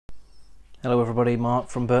Hello everybody, Mark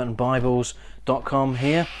from BurtonBibles.com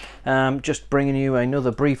here. Just bringing you another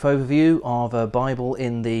brief overview of a Bible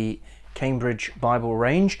in the Cambridge Bible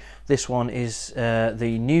range. This one is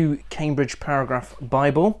the new Cambridge Paragraph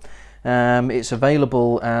Bible. It's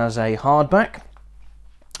available as a hardback,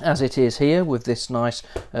 as it is here with this nice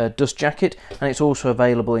dust jacket, and it's also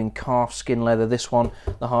available in calf skin leather. This one,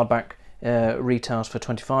 the hardback, retails for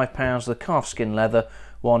 £25. The calf skin leather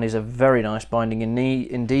one is a very nice binding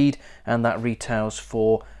indeed, and that retails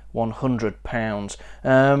for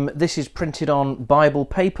 £100. This is printed on Bible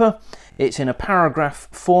paper. It's in a paragraph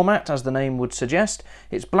format, as the name would suggest.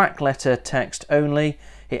 It's black letter text only.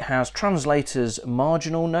 It has translator's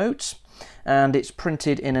marginal notes, and it's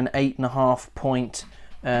printed in an 8.5 point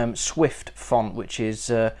Swift font, which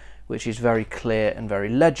is very clear and very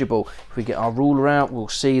legible. If we get our ruler out, we'll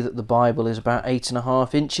see that the Bible is about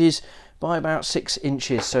 8.5 inches by about 6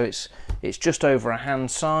 inches, so it's just over a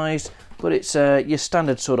hand size, but it's your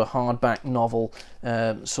standard sort of hardback novel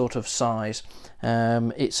sort of size.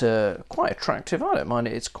 It's quite attractive. I don't mind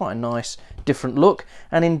it. It's quite a nice different look,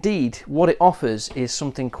 and indeed what it offers is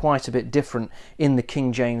something quite a bit different in the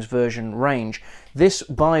King James Version range. This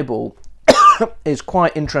Bible is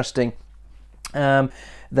quite interesting.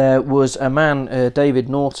 There was a man, David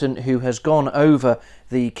Norton, who has gone over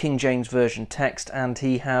the King James Version text, and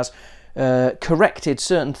he has corrected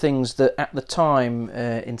certain things that at the time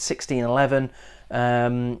in 1611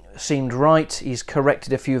 seemed right. He's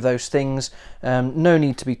corrected a few of those things. No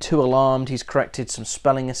need to be too alarmed. He's corrected some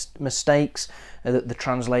spelling mistakes that the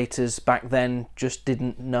translators back then just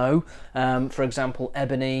didn't know. For example,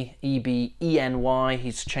 ebony, E-B-E-N-Y,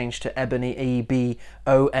 he's changed to ebony,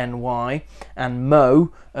 E-B-O-N-Y, and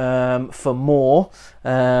mo for more,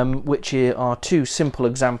 which are two simple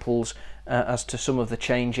examples as to some of the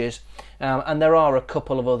changes. And there are a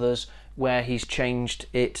couple of others where he's changed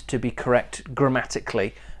it to be correct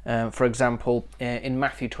grammatically. For example, in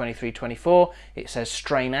Matthew 23:24, it says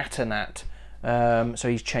strain at a gnat. So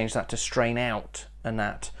he's changed that to strain out a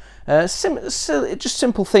gnat. Just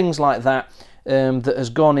simple things like that that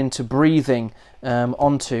has gone into breathing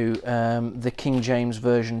onto the King James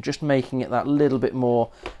Version, just making it that little bit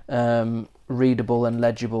more readable and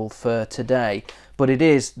legible for today. But it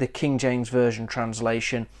is the King James Version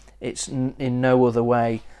translation. It's in no other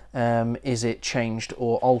way is it changed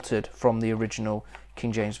or altered from the original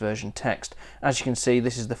King James Version text. As you can see,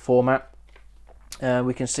 this is the format.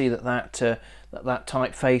 We can see that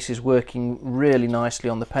typeface is working really nicely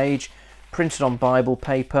on the page, printed on Bible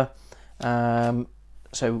paper.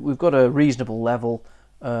 So we've got a reasonable level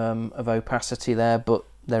of opacity there, but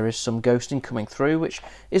there is some ghosting coming through, which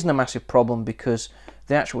isn't a massive problem because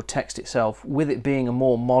the actual text itself, with it being a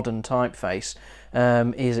more modern typeface,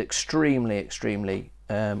 is extremely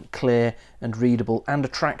clear and readable and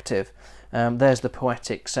attractive. There's the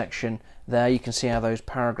poetic section there. You can see how those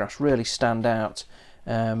paragraphs really stand out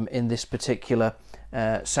in this particular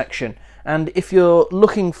section. And if you're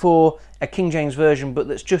looking for a King James Version but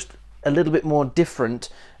that's just a little bit more different,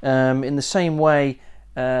 in the same way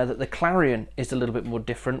that the Clarion is a little bit more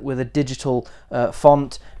different, with a digital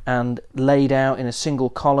font and laid out in a single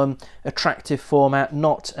column, attractive format,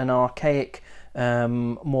 not an archaic,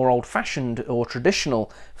 more old-fashioned or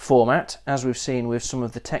traditional format, as we've seen with some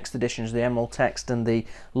of the text editions, the emerald text and the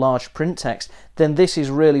large print text, then this is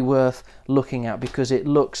really worth looking at because it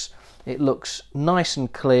looks nice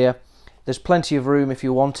and clear. There's plenty of room if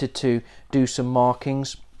you wanted to do some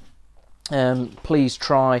markings. Please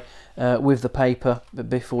try with the paper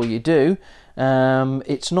before you do.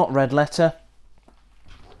 It's not red letter,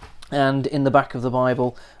 and in the back of the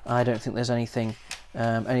Bible I don't think there's anything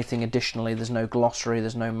additionally. There's no glossary,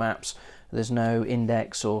 there's no maps, there's no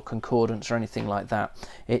index or concordance or anything like that.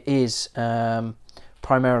 It is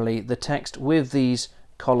primarily the text with these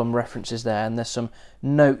column references there, and there's some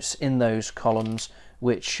notes in those columns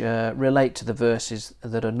which relate to the verses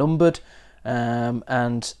that are numbered,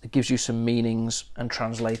 and it gives you some meanings and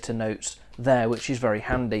translator notes there, which is very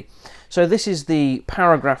handy. So this is the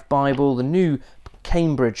Paragraph Bible, the new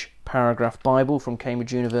Cambridge Paragraph Bible from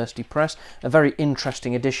Cambridge University Press. A very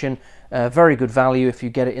interesting edition, very good value if you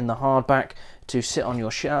get it in the hardback to sit on your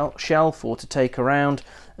shelf or to take around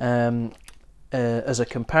as a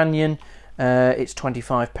companion. It's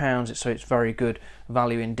 £25, so it's very good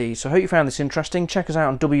value indeed. So I hope you found this interesting. Check us out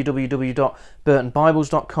on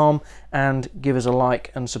www.burtonbibles.com and give us a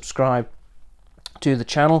like and subscribe to the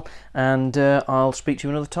channel, and I'll speak to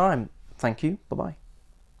you another time. Thank you. Bye-bye.